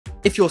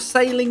If you're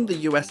sailing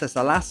the USS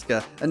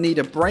Alaska and need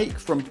a break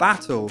from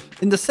battle,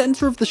 in the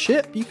centre of the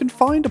ship you can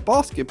find a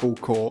basketball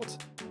court.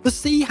 The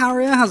Sea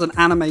Harrier has an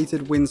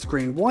animated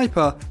windscreen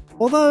wiper,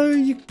 although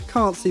you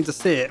can't seem to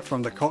see it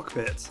from the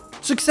cockpit.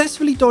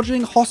 Successfully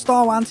dodging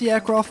hostile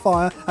anti-aircraft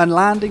fire and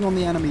landing on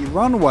the enemy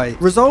runway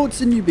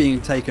results in you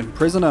being taken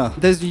prisoner.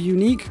 There's a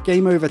unique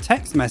game over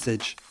text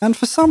message, and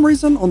for some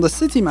reason on the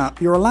city map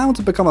you're allowed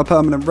to become a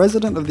permanent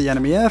resident of the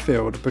enemy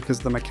airfield because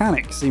the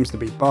mechanic seems to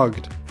be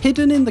bugged.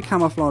 Hidden in the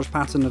camouflage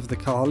pattern of the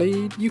car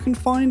lead, you can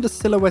find a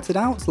silhouetted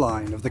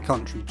outline of the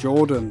country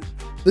Jordan.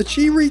 The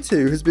Chiri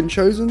 2 has been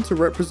chosen to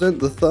represent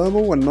the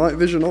thermal and night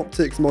vision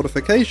optics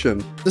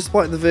modification,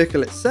 despite the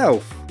vehicle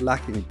itself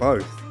lacking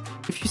both.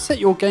 If you set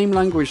your game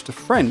language to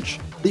French,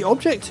 the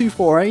Object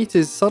 248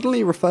 is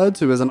suddenly referred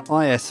to as an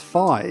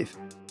IS-5.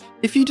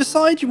 If you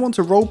decide you want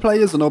to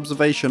roleplay as an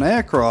observation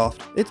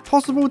aircraft, it's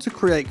possible to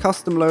create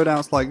custom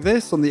loadouts like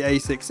this on the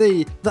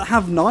A6E that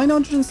have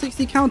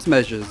 960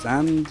 countermeasures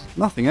and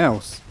nothing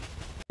else.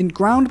 In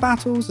ground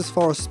battles, as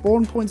far as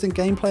spawn points and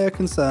gameplay are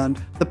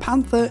concerned, the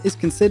Panther is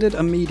considered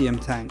a medium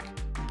tank.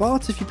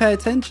 But if you pay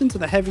attention to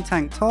the heavy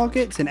tank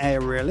targets in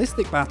air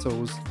realistic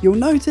battles, you'll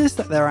notice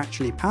that they're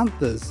actually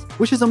Panthers,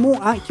 which is a more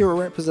accurate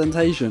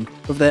representation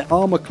of their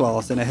armour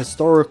class in a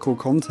historical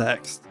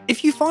context.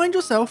 If you find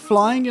yourself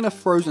flying in a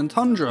frozen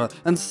tundra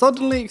and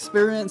suddenly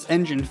experience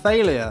engine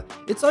failure,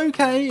 it's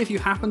okay if you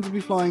happen to be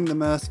flying the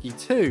Mirsky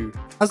 2,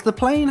 as the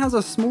plane has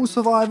a small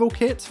survival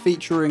kit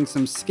featuring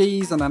some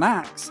skis and an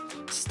axe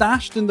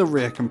stashed in the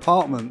rear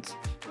compartment.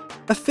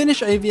 A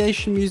Finnish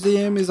aviation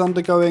museum is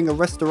undergoing a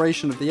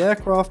restoration of the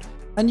aircraft,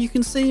 and you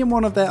can see in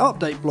one of their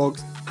update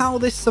blogs how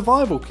this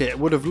survival kit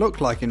would have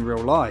looked like in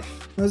real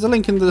life. There's a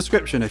link in the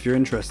description if you're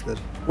interested.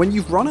 When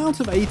you've run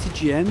out of 80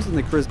 GMs in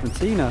the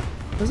Charismatina,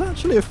 there's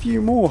actually a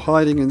few more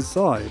hiding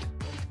inside.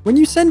 When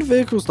you send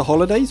vehicles to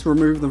holiday to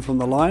remove them from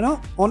the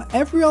lineup, on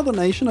every other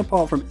nation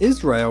apart from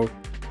Israel,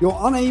 you're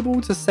unable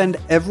to send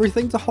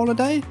everything to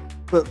holiday,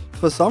 but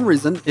for some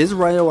reason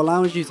Israel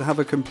allows you to have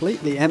a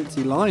completely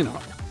empty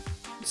lineup.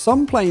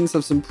 Some planes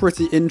have some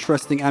pretty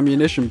interesting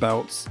ammunition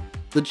belts.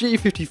 The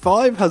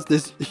G55 has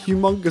this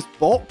humongous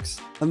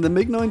box, and the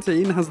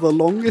MiG-19 has the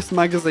longest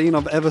magazine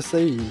I've ever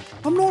seen.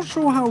 I'm not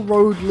sure how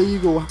road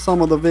legal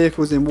some of the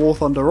vehicles in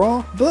Warthunder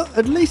are, but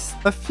at least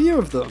a few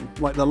of them,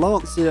 like the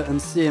Lancia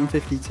and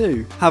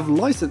CM52, have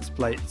license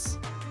plates.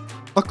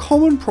 A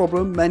common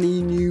problem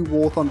many new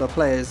Warthunder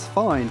players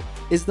find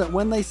is that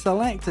when they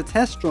select a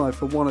test drive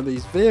for one of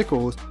these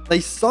vehicles, they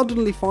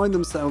suddenly find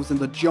themselves in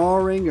the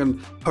jarring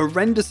and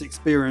horrendous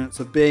experience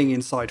of being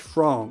inside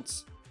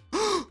France.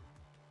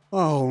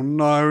 Oh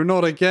no,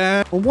 not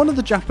again. On one of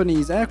the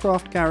Japanese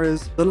aircraft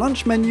carriers, the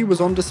lunch menu was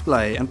on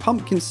display and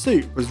pumpkin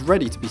soup was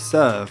ready to be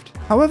served.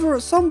 However,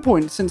 at some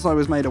point since I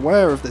was made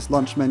aware of this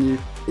lunch menu,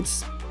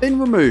 it's been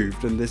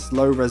removed and this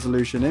low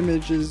resolution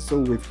image is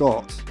all we've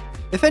got.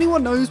 If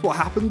anyone knows what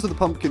happened to the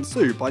pumpkin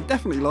soup, I'd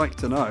definitely like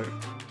to know.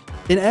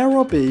 In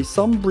ARB,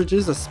 some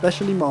bridges are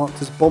specially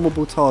marked as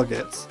bombable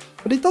targets,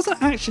 but it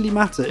doesn't actually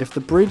matter if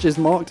the bridge is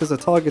marked as a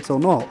target or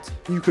not.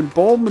 You can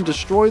bomb and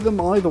destroy them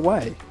either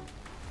way.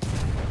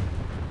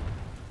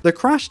 The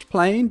crashed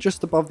plane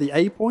just above the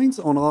A point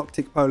on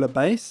Arctic Polar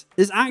Base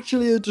is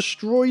actually a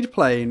destroyed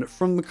plane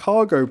from the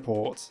cargo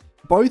port.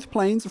 Both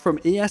planes are from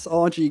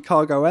ESRG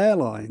Cargo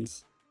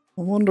Airlines.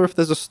 I wonder if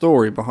there's a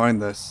story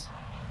behind this.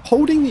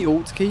 Holding the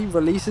Alt key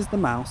releases the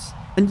mouse,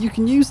 and you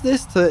can use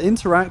this to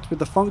interact with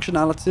the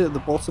functionality at the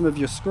bottom of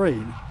your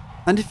screen.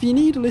 And if you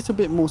need a little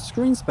bit more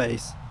screen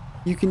space,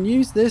 you can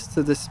use this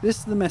to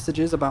dismiss the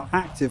messages about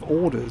active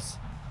orders.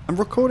 And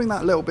recording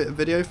that little bit of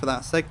video for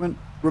that segment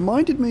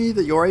reminded me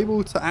that you're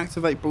able to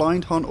activate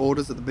blind hunt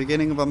orders at the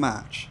beginning of a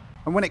match.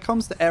 And when it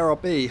comes to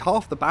ARB,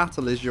 half the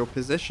battle is your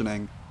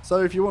positioning. So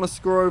if you want to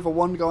screw over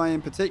one guy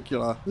in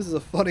particular, this is a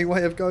funny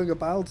way of going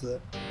about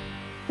it.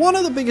 One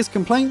of the biggest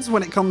complaints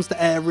when it comes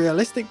to air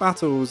realistic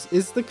battles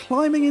is the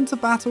climbing into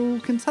battle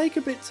can take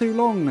a bit too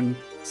long and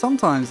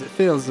sometimes it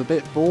feels a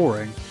bit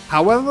boring.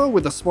 However,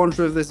 with the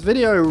sponsor of this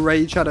video,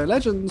 Raid Shadow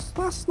Legends,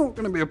 that's not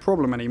going to be a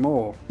problem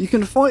anymore. You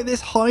can fight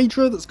this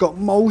Hydra that's got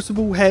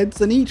multiple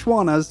heads and each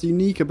one has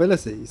unique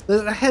abilities.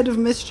 There's a head of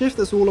mischief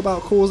that's all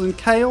about causing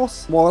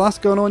chaos. While that's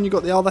going on, you've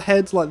got the other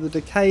heads like the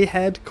decay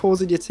head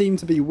causing your team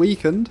to be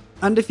weakened.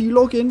 And if you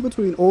log in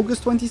between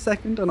August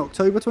 22nd and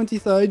October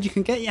 23rd, you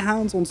can get your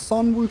hands on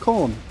Sun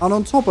Wukong. And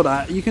on top of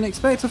that, you can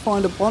expect to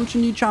find a bunch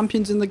of new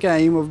champions in the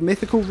game of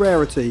mythical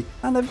rarity,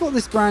 and they've got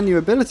this brand new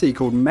ability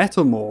called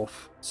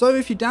Metamorph. So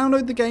if you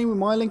download the game with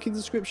my link in the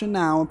description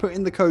now and put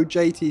in the code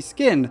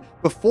JTSkin,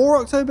 before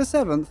October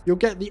 7th, you'll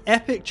get the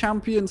epic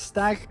champion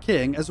Stag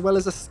King as well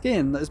as a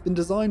skin that has been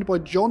designed by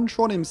John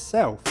Tron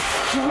himself.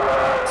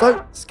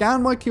 So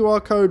scan my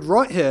QR code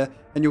right here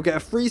and you'll get a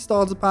free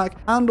starter pack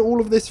and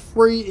all of this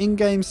free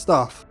in-game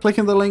stuff.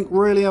 Clicking the link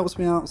really helps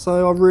me out,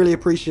 so I really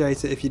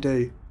appreciate it if you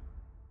do.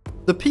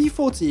 The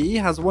P40E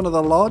has one of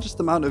the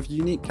largest amount of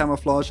unique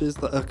camouflages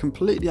that are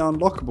completely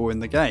unlockable in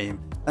the game,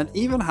 and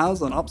even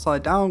has an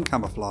upside down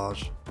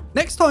camouflage.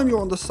 Next time you're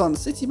on the Sun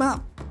City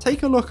map,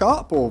 Take a look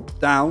up or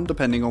down,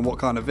 depending on what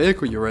kind of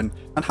vehicle you're in,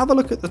 and have a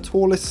look at the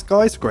tallest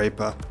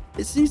skyscraper.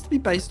 It seems to be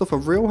based off a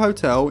real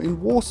hotel in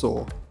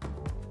Warsaw.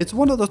 It's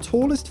one of the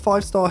tallest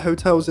 5-star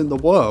hotels in the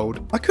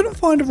world. I couldn't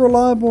find a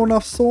reliable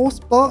enough source,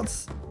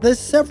 but there's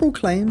several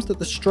claims that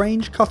the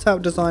strange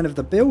cutout design of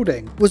the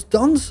building was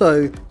done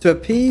so to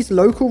appease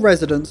local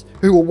residents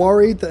who were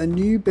worried that a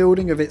new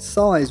building of its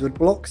size would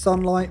block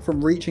sunlight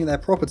from reaching their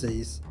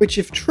properties, which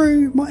if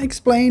true might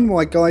explain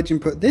why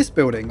Gaijin put this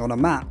building on a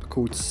map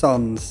called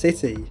Sun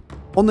City.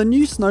 On the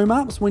new snow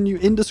maps, when you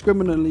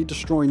indiscriminately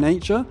destroy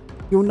nature,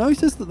 you'll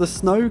notice that the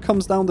snow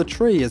comes down the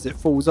tree as it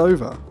falls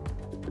over.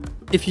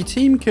 If you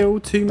team kill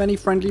too many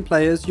friendly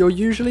players, you're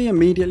usually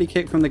immediately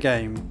kicked from the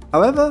game.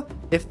 However,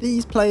 if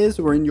these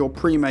players were in your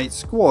pre-made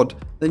squad,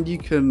 then you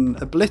can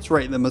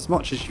obliterate them as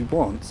much as you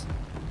want.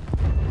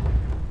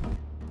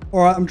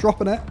 Alright, I'm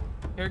dropping it.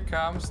 Here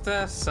comes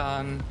the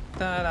sun.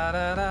 Da da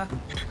da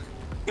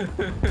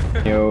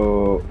da.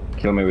 You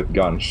kill me with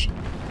guns.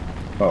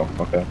 Oh,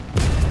 okay.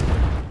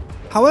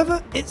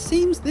 However, it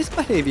seems this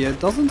behaviour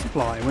doesn't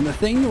apply when the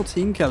thing you're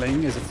team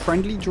killing is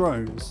friendly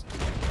drones.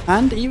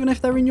 And even if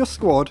they're in your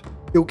squad,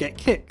 you'll get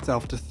kicked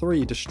after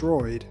 3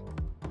 destroyed.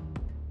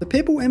 The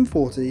Pibble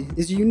M40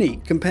 is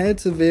unique compared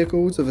to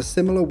vehicles of a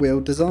similar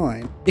wheeled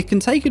design. It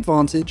can take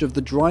advantage of the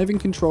driving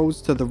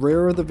controls to the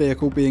rear of the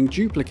vehicle being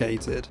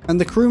duplicated,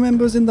 and the crew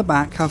members in the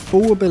back have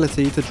full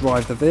ability to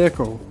drive the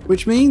vehicle,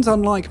 which means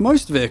unlike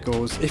most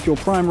vehicles, if your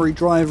primary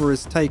driver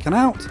is taken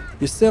out,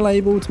 you're still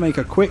able to make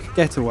a quick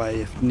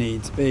getaway if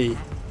needs be.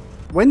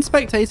 When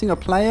spectating a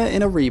player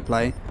in a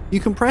replay,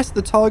 you can press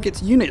the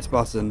target's units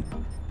button,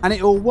 and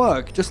it will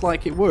work just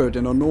like it would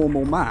in a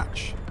normal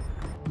match.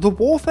 The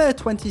Warfare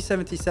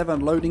 2077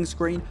 loading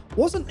screen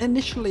wasn't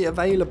initially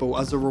available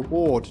as a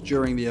reward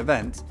during the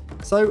event,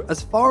 so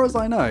as far as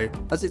I know,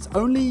 as it's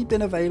only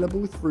been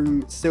available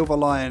through Silver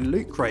Lion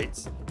loot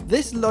crates,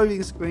 this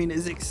loading screen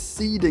is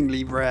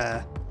exceedingly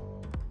rare.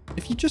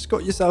 If you just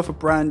got yourself a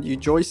brand new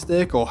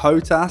joystick or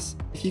HOTAS,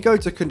 if you go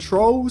to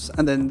controls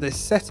and then this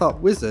setup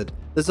wizard,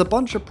 there's a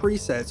bunch of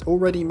presets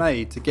already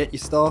made to get you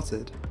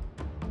started.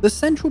 The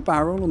central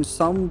barrel on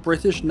some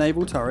British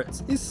naval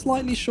turrets is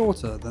slightly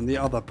shorter than the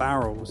other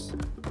barrels.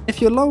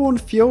 If you're low on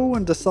fuel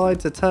and decide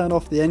to turn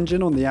off the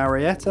engine on the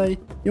Ariete,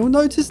 you'll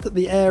notice that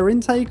the air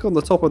intake on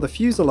the top of the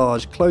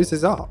fuselage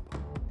closes up.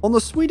 On the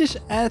Swedish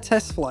air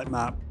test flight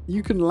map,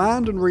 you can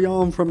land and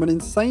rearm from an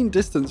insane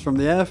distance from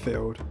the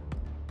airfield.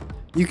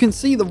 You can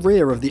see the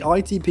rear of the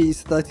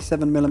ITP's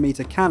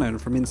 37mm cannon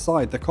from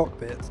inside the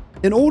cockpit.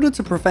 In order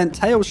to prevent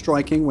tail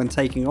striking when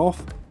taking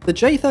off, the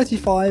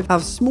J-35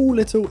 have small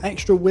little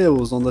extra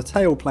wheels on the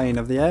tailplane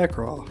of the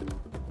aircraft.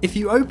 If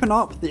you open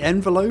up the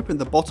envelope in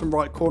the bottom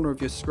right corner of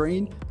your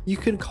screen, you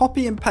can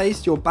copy and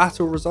paste your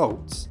battle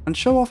results and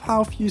show off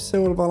how few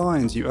silver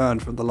lions you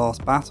earned from the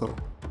last battle.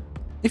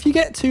 If you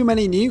get too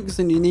many nukes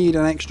and you need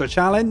an extra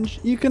challenge,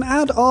 you can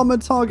add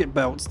armoured target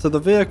belts to the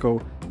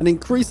vehicle and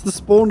increase the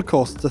spawn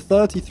cost to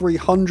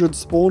 3,300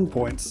 spawn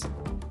points.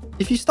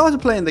 If you started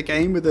playing the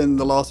game within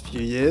the last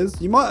few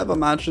years, you might have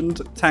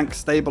imagined tank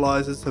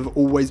stabilizers have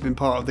always been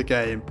part of the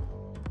game.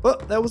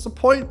 But there was a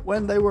point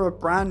when they were a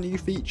brand new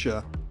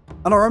feature,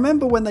 and I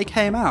remember when they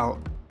came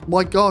out,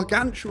 my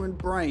gargantuan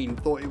brain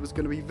thought it was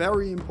going to be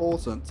very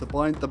important to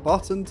bind the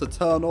button to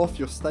turn off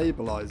your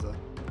stabilizer.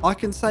 I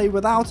can say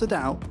without a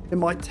doubt, in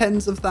my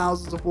tens of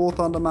thousands of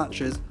Warthunder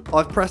matches,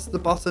 I've pressed the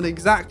button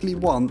exactly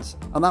once,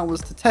 and that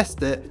was to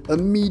test it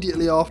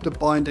immediately after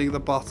binding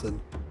the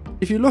button.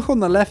 If you look on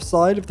the left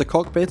side of the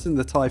cockpit in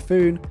the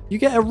Typhoon, you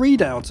get a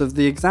readout of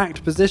the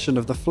exact position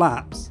of the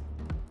flaps.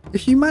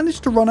 If you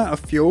manage to run out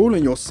of fuel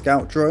in your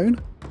scout drone,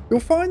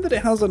 you'll find that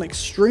it has an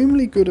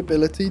extremely good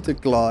ability to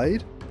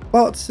glide,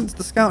 but since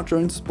the scout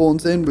drone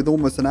spawns in with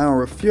almost an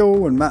hour of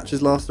fuel and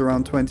matches last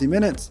around 20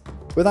 minutes,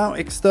 without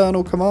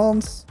external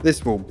commands,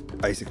 this will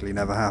basically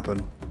never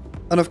happen.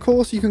 And of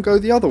course you can go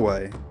the other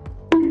way,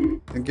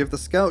 and give the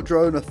scout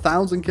drone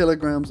 1,000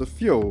 kilograms of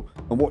fuel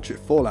and watch it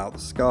fall out the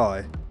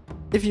sky.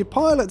 If your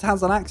pilot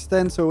has an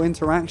accidental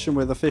interaction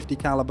with a 50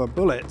 caliber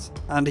bullet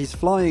and he's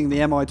flying the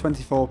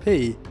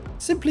Mi-24P,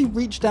 simply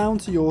reach down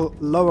to your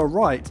lower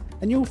right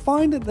and you'll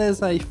find that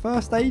there's a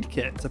first aid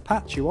kit to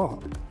patch you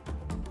up.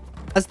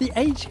 As the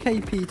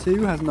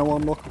HKP2 has no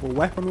unlockable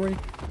weaponry,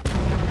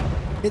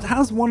 it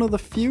has one of the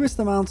fewest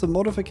amounts of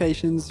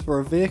modifications for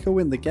a vehicle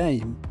in the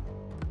game.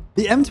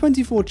 The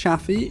M24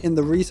 Chaffee in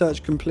the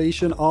research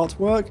completion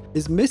artwork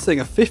is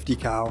missing a 50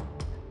 cal.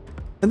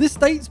 And this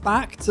dates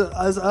back to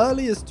as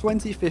early as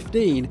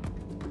 2015,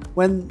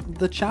 when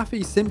the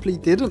Chaffee simply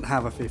didn't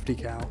have a 50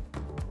 cal.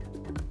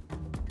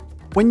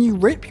 When you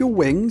rip your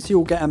wings,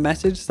 you'll get a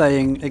message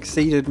saying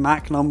exceeded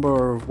Mach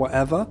number of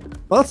whatever,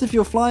 but if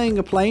you're flying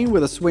a plane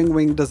with a swing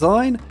wing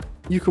design,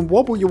 you can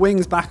wobble your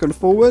wings back and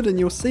forward and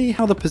you'll see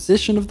how the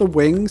position of the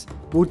wings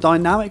will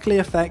dynamically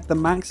affect the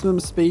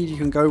maximum speed you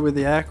can go with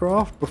the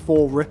aircraft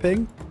before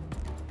ripping.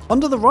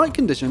 Under the right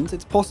conditions,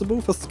 it's possible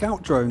for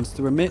scout drones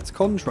to emit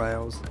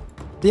contrails.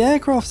 The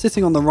aircraft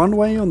sitting on the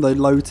runway on the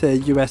low-tier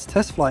US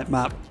test flight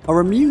map are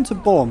immune to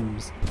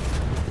bombs.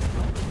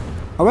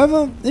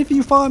 However, if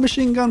you fire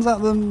machine guns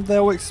at them,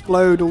 they'll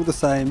explode all the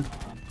same.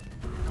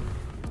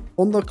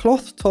 On the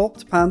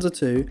cloth-topped Panzer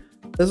II,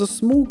 there's a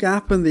small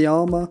gap in the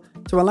armour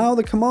to allow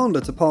the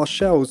commander to pass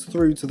shells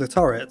through to the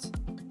turret.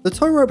 The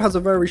tow rope has a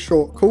very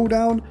short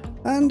cooldown,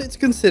 and it's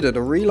considered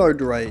a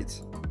reload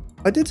rate.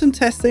 I did some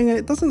testing and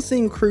it doesn't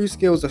seem crew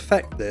skills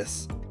affect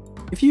this.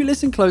 If you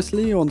listen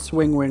closely on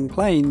swing wing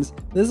planes,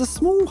 there's a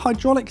small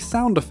hydraulic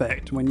sound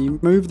effect when you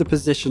move the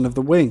position of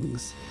the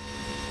wings.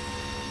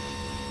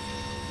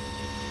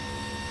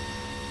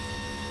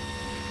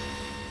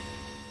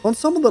 On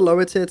some of the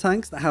lower tier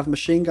tanks that have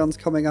machine guns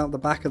coming out the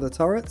back of the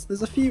turrets,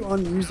 there's a few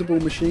unusable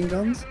machine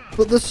guns,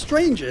 but the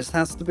strangest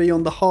has to be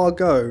on the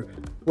Har-Go,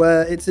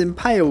 where it's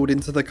impaled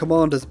into the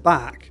commander's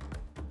back.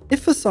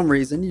 If for some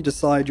reason you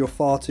decide you're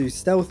far too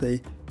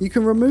stealthy, you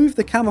can remove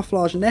the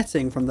camouflage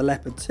netting from the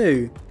Leopard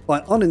 2 by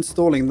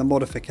uninstalling the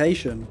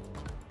modification.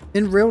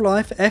 In real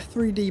life,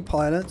 F3D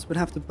pilots would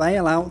have to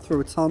bail out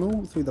through a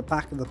tunnel through the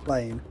back of the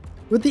plane.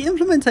 With the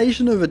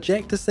implementation of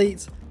ejector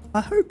seats, I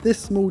hope this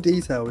small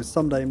detail is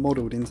someday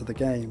modelled into the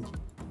game.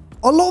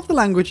 A lot of the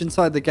language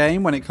inside the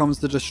game when it comes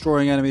to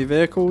destroying enemy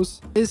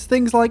vehicles is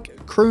things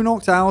like crew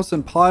knocked out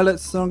and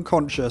pilots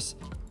unconscious.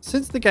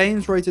 Since the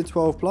game's rated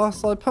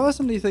 12+, I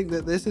personally think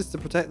that this is to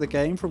protect the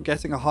game from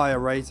getting a higher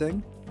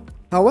rating.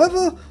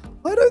 However,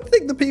 I don't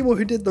think the people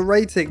who did the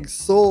rating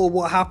saw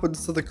what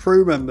happens to the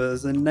crew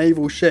members in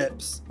naval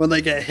ships when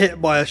they get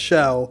hit by a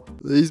shell.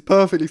 He's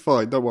perfectly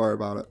fine, don't worry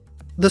about it.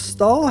 The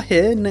star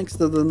here next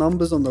to the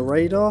numbers on the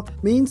radar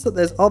means that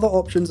there's other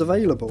options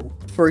available.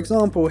 For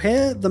example,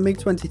 here the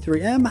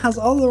MiG-23M has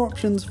other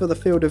options for the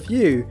field of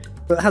view,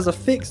 but has a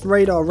fixed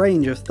radar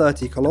range of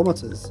 30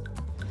 kilometers.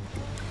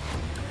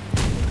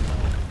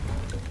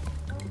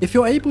 If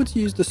you're able to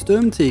use the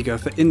Sturmtiger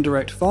for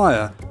indirect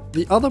fire,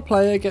 the other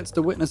player gets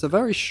to witness a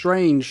very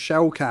strange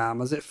shell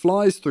cam as it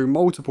flies through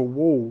multiple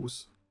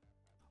walls.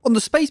 On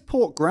the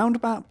spaceport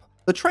ground map,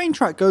 the train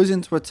track goes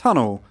into a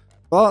tunnel,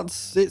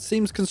 but it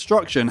seems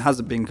construction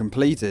hasn't been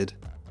completed.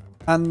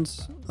 And,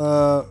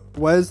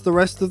 where's the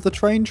rest of the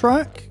train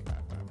track?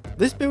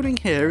 This building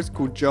here is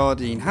called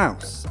Jardine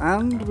House,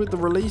 and with the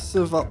release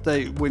of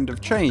update Wind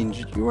of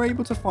Change, you were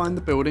able to find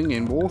the building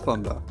in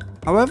Warthunder.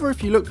 However,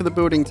 if you look for the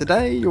building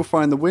today, you'll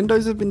find the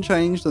windows have been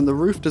changed and the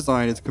roof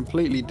design is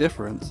completely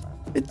different.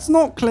 It's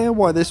not clear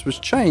why this was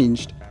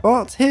changed,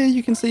 but here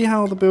you can see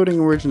how the building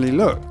originally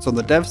looked on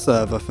the dev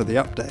server for the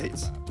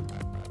update.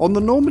 On the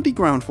Normandy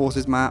Ground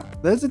Forces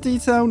map, there's a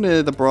detail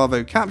near the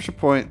Bravo capture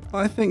point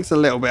I think's a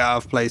little bit out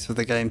of place for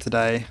the game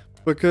today,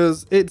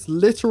 because it's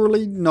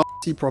literally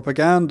Nazi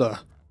propaganda.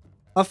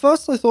 At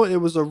first I thought it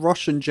was a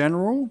Russian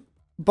general,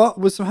 but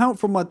with some help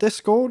from my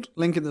Discord,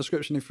 link in the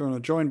description if you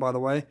want to join by the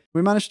way,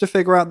 we managed to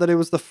figure out that it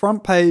was the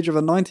front page of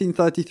a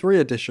 1933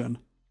 edition.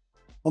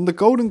 On the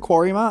Golden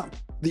Quarry map,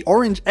 the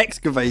orange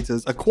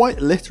excavators are quite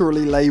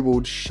literally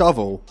labelled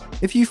shovel.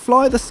 If you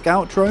fly the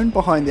scout drone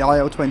behind the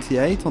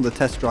IL-28 on the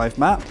test drive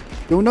map,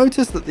 you'll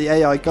notice that the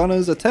AI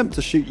gunners attempt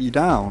to shoot you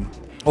down,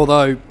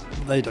 although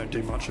they don't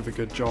do much of a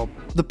good job.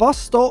 The bus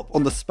stop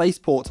on the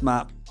spaceport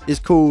map is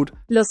called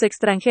Los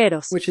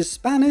Extranjeros, which is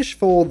Spanish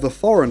for the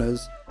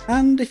foreigners,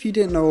 and if you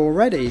didn't know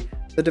already,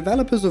 the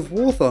developers of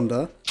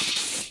Warthunder,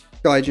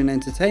 Gaijin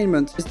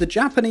Entertainment, is the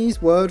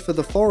Japanese word for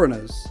the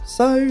foreigners,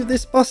 so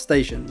this bus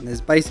station is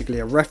basically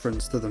a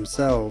reference to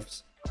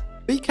themselves.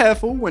 Be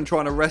careful when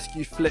trying to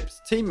rescue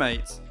Flip's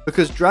teammates,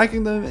 because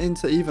dragging them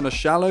into even a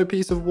shallow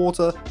piece of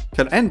water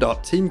can end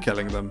up team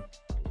killing them.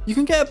 You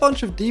can get a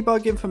bunch of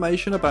debug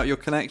information about your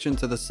connection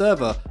to the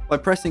server by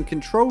pressing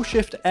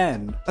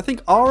Ctrl-Shift-N. I think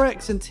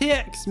RX and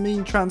TX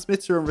mean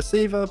transmitter and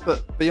receiver,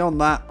 but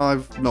beyond that,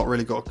 I've not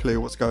really got a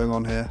clue what's going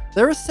on here.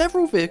 There are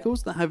several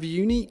vehicles that have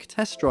unique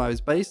test drives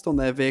based on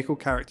their vehicle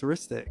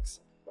characteristics.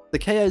 The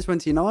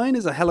KA-29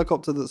 is a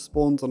helicopter that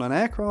spawns on an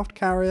aircraft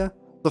carrier.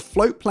 The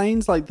float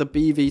planes like the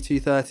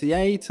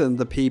BV-238 and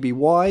the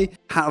PBY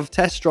have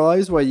test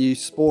drives where you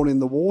spawn in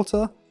the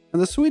water,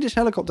 and the Swedish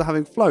helicopter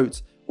having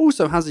floats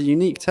also has a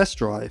unique test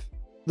drive.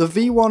 The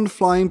V1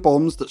 flying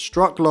bombs that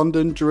struck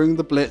London during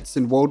the Blitz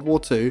in World War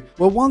II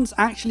were once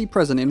actually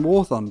present in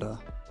Warthunder.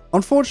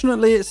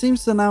 Unfortunately, it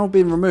seems to now have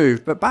been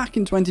removed, but back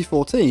in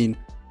 2014,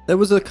 there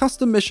was a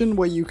custom mission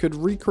where you could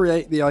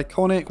recreate the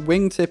iconic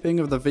wing tipping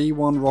of the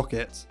V1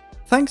 rocket.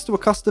 Thanks to a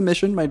custom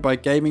mission made by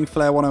Gaming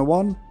Flair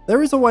 101,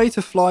 there is a way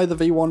to fly the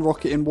V1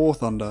 rocket in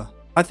Warthunder.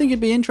 I think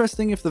it'd be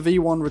interesting if the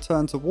V1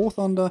 returned to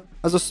Warthunder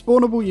as a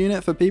spawnable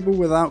unit for people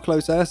without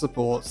close air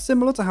support,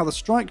 similar to how the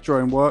strike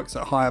drone works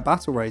at higher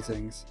battle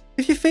ratings.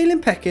 If you're feeling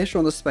peckish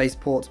on the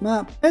spaceport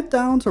map, head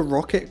down to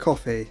Rocket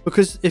Coffee,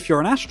 because if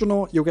you're an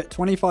astronaut, you'll get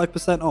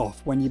 25%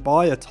 off when you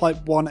buy a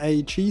Type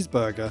 1A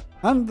cheeseburger,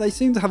 and they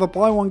seem to have a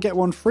buy one get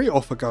one free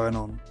offer going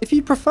on. If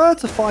you prefer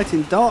to fight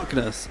in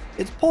darkness,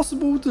 it's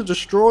possible to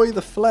destroy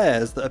the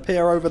flares that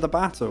appear over the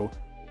battle.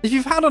 If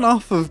you've had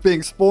enough of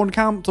being spawn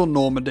camped on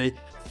Normandy,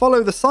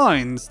 follow the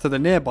signs to the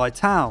nearby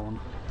town.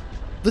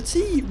 The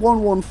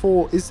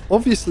T-114 is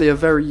obviously a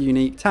very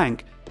unique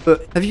tank,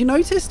 But have you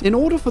noticed, in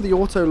order for the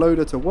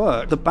autoloader to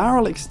work, the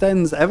barrel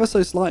extends ever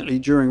so slightly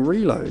during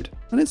reload,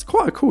 and it's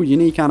quite a cool,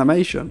 unique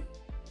animation.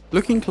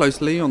 Looking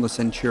closely on the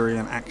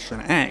Centurion Action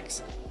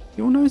X,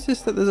 you'll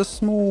notice that there's a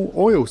small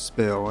oil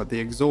spill at the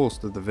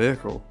exhaust of the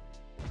vehicle.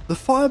 The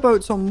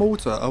fireboats on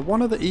Malta are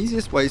one of the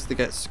easiest ways to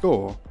get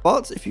score,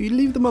 but if you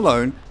leave them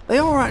alone, they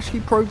are actually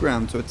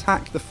programmed to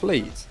attack the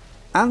fleet,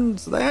 and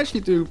they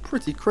actually do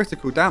pretty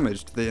critical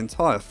damage to the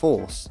entire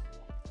force.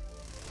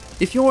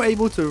 If you're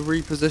able to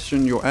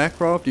reposition your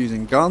aircraft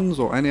using guns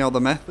or any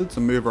other method to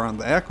move around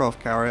the aircraft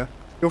carrier,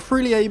 you're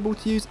freely able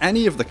to use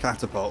any of the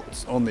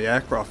catapults on the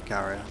aircraft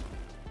carrier.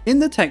 In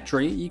the tech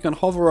tree, you can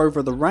hover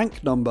over the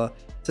rank number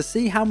to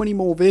see how many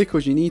more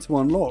vehicles you need to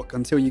unlock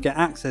until you get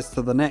access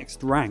to the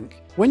next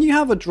rank. When you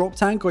have a drop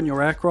tank on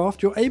your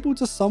aircraft, you're able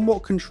to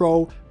somewhat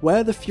control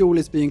where the fuel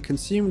is being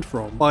consumed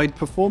from by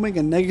performing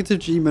a negative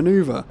G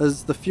maneuver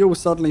as the fuel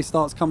suddenly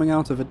starts coming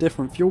out of a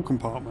different fuel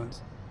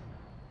compartment.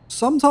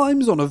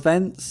 Sometimes on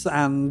events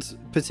and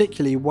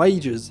particularly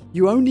wages,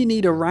 you only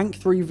need a rank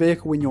 3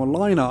 vehicle in your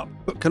lineup,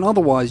 but can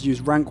otherwise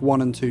use rank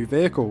 1 and 2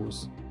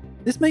 vehicles.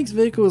 This makes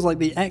vehicles like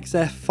the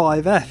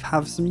XF5F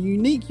have some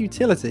unique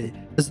utility,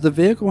 as the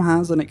vehicle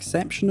has an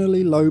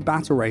exceptionally low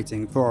battle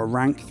rating for a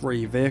rank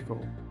 3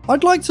 vehicle.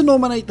 I'd like to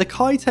nominate the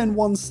Kaiten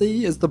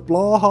 1C as the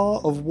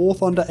Blaha of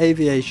Warthunder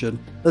Aviation,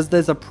 as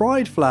there's a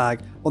pride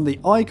flag on the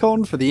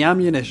icon for the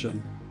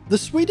ammunition. The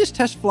Swedish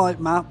test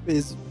flight map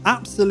is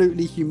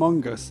absolutely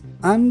humongous,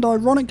 and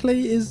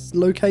ironically is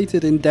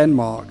located in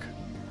Denmark.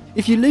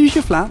 If you lose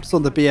your flaps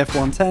on the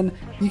BF-110,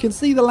 you can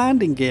see the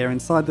landing gear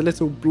inside the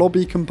little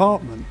blobby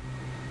compartment.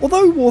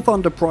 Although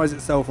Warthunder prides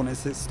itself on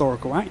its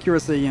historical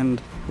accuracy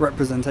and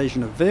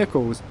representation of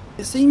vehicles,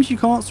 it seems you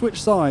can't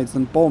switch sides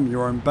and bomb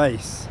your own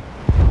base.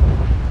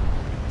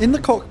 In the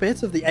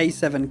cockpit of the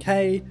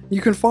A7K,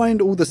 you can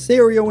find all the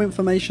serial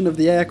information of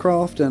the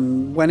aircraft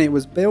and when it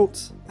was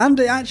built, and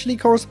it actually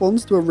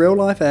corresponds to a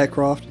real-life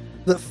aircraft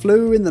that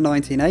flew in the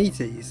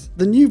 1980s.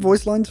 The new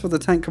voice lines for the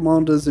tank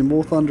commanders in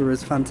War Thunder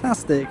is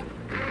fantastic,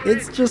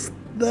 it's just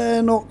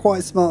they're not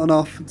quite smart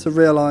enough to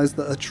realise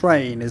that a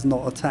train is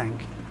not a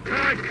tank.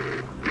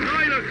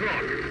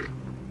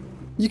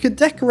 You could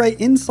decorate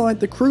inside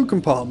the crew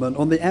compartment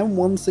on the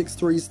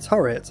M163's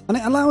turret, and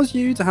it allows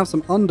you to have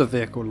some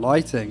under-vehicle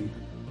lighting.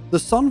 The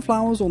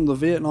sunflowers on the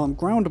Vietnam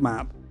ground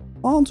map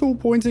aren't all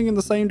pointing in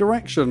the same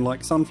direction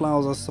like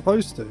sunflowers are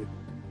supposed to.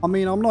 I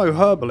mean, I'm no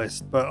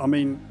herbalist, but I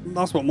mean,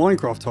 that's what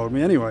Minecraft told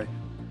me anyway.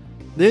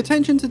 The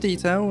attention to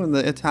detail in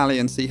the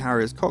Italian Sea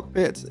Harrier's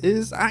cockpit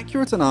is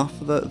accurate enough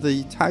that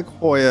the Tag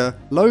Heuer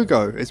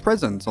logo is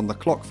present on the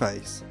clock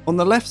face. On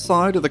the left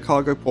side of the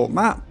cargo port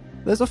map,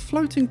 there's a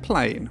floating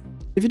plane.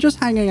 If you're just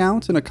hanging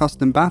out in a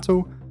custom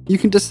battle, you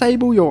can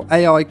disable your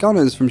AI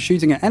gunners from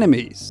shooting at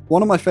enemies.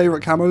 One of my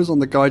favourite camos on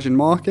the Gaijin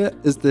market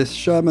is this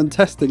Sherman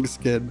testing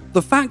skin.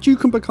 The fact you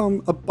can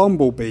become a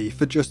bumblebee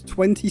for just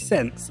 20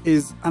 cents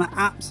is an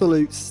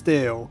absolute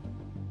steal.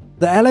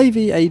 The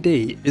LAV-AD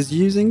is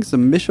using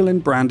some Michelin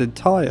branded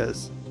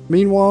tyres.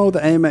 Meanwhile, the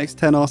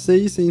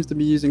AMX-10RC seems to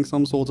be using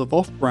some sort of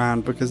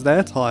off-brand because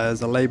their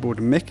tyres are labelled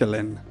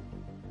Michelin.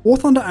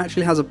 Warthunder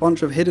actually has a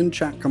bunch of hidden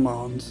chat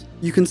commands.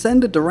 You can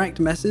send a direct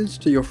message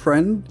to your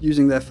friend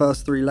using their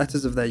first 3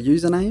 letters of their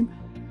username,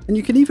 and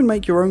you can even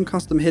make your own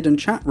custom hidden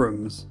chat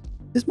rooms.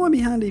 This might be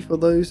handy for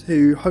those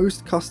who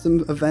host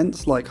custom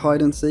events like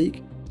hide and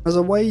seek, as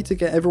a way to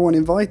get everyone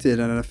invited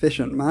in an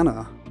efficient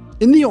manner.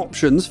 In the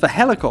options for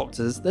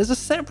helicopters, there's a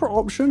separate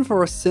option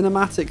for a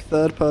cinematic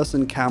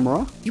third-person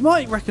camera. You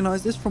might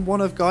recognise this from one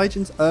of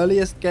Gaijin's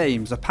earliest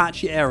games,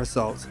 Apache Air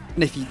Assault,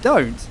 and if you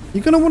don't,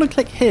 you're going to want to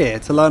click here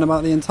to learn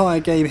about the entire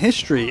game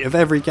history of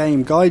every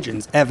game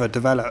Gaijin's ever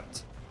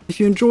developed. If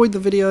you enjoyed the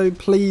video,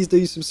 please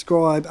do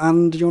subscribe,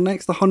 and your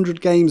next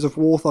 100 games of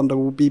War Thunder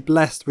will be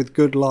blessed with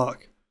good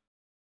luck.